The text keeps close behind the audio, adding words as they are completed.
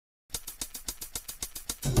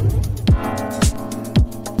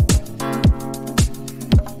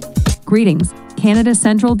Greetings, Canada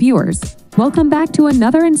Central viewers. Welcome back to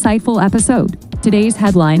another insightful episode. Today's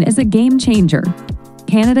headline is a game changer.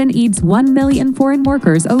 Canada needs 1 million foreign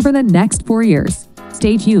workers over the next 4 years.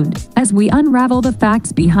 Stay tuned as we unravel the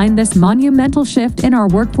facts behind this monumental shift in our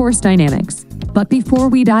workforce dynamics. But before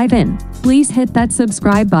we dive in, please hit that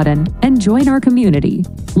subscribe button and join our community.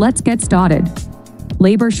 Let's get started.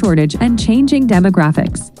 Labor shortage and changing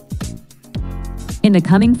demographics. In the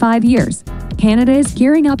coming 5 years, Canada is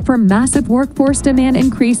gearing up for massive workforce demand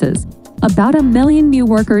increases, about 1 million new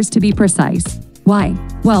workers to be precise. Why?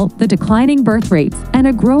 Well, the declining birth rates and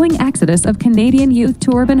a growing exodus of Canadian youth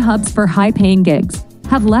to urban hubs for high-paying gigs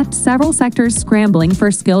have left several sectors scrambling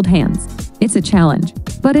for skilled hands. It's a challenge,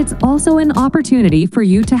 but it's also an opportunity for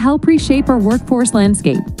you to help reshape our workforce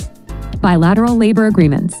landscape. Bilateral labor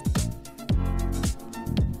agreements.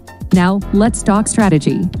 Now, let's talk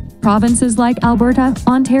strategy. Provinces like Alberta,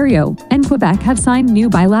 Ontario, and Quebec have signed new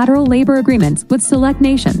bilateral labor agreements with select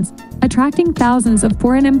nations, attracting thousands of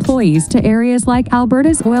foreign employees to areas like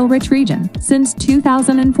Alberta's oil-rich region since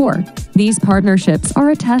 2004. These partnerships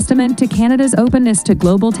are a testament to Canada's openness to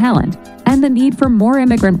global talent and the need for more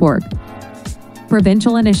immigrant work.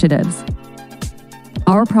 Provincial initiatives.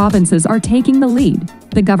 Our provinces are taking the lead.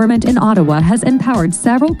 The government in Ottawa has empowered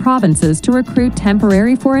several provinces to recruit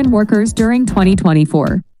temporary foreign workers during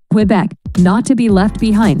 2024. Quebec, not to be left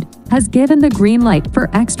behind, has given the green light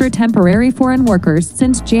for extra temporary foreign workers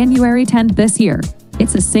since January 10 this year.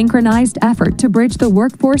 It's a synchronized effort to bridge the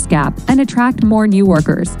workforce gap and attract more new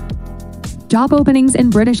workers. Job openings in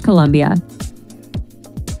British Columbia.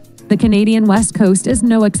 The Canadian West Coast is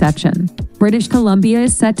no exception. British Columbia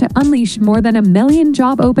is set to unleash more than 1 million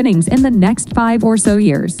job openings in the next 5 or so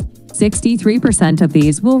years. 63% of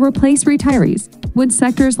these will replace retirees, with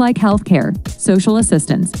sectors like healthcare, social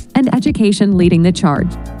assistance, and education leading the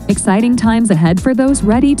charge. Exciting times ahead for those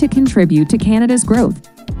ready to contribute to Canada's growth.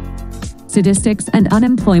 Statistics and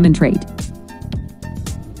unemployment rate.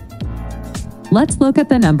 Let's look at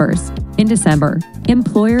the numbers. In December,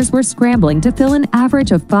 employers were scrambling to fill an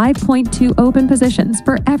average of 5.2 open positions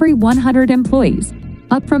for every 100 employees,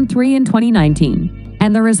 up from 3 in 2019.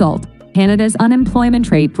 And the result? Canada's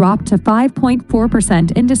unemployment rate dropped to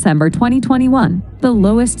 5.4% in December 2021, the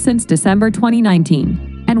lowest since December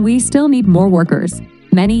 2019. And we still need more workers.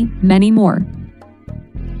 Many, many more.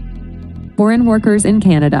 Foreign workers in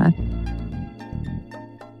Canada.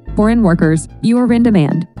 Foreign workers, you are in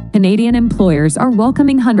demand. Canadian employers are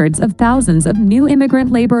welcoming hundreds of thousands of new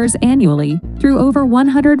immigrant laborers annually through over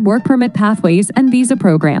 100 work permit pathways and visa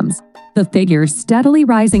programs. The figures steadily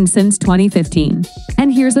rising since 2015.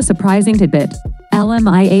 And here's a surprising tidbit.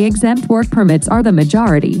 LMIA-exempt work permits are the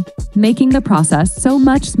majority, making the process so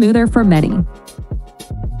much smoother for many.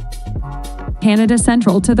 Canada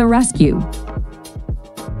Central to the rescue.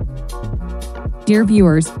 Dear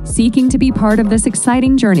viewers, seeking to be part of this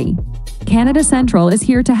exciting journey, Canada Central is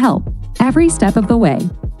here to help every step of the way.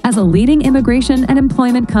 As a leading immigration and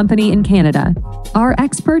employment company in Canada, our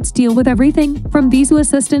experts deal with everything from visa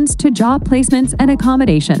assistance to job placements and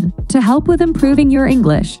accommodation. To help with improving your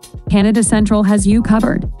English, Canada Central has you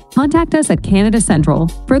covered. Contact us at Canada Central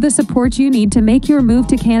for the support you need to make your move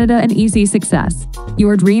to Canada an easy success.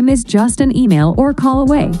 Your dream is just an email or call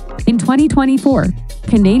away. In 2024,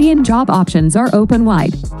 Canadian job options are open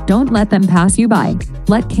wide. Don't let them pass you by.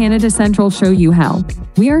 Let Canada Central show you how.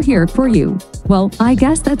 We are here for you. Well, I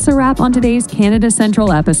guess that's a wrap on today's Canada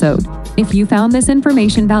Central episode. If you found this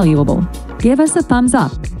information valuable, give us a thumbs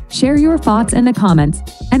up, share your thoughts in the comments,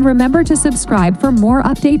 and remember to subscribe for more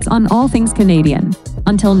updates on all things Canadian.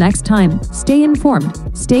 Until next time, stay informed,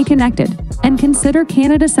 stay connected, and consider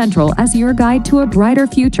Canada Central as your guide to a brighter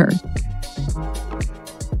future.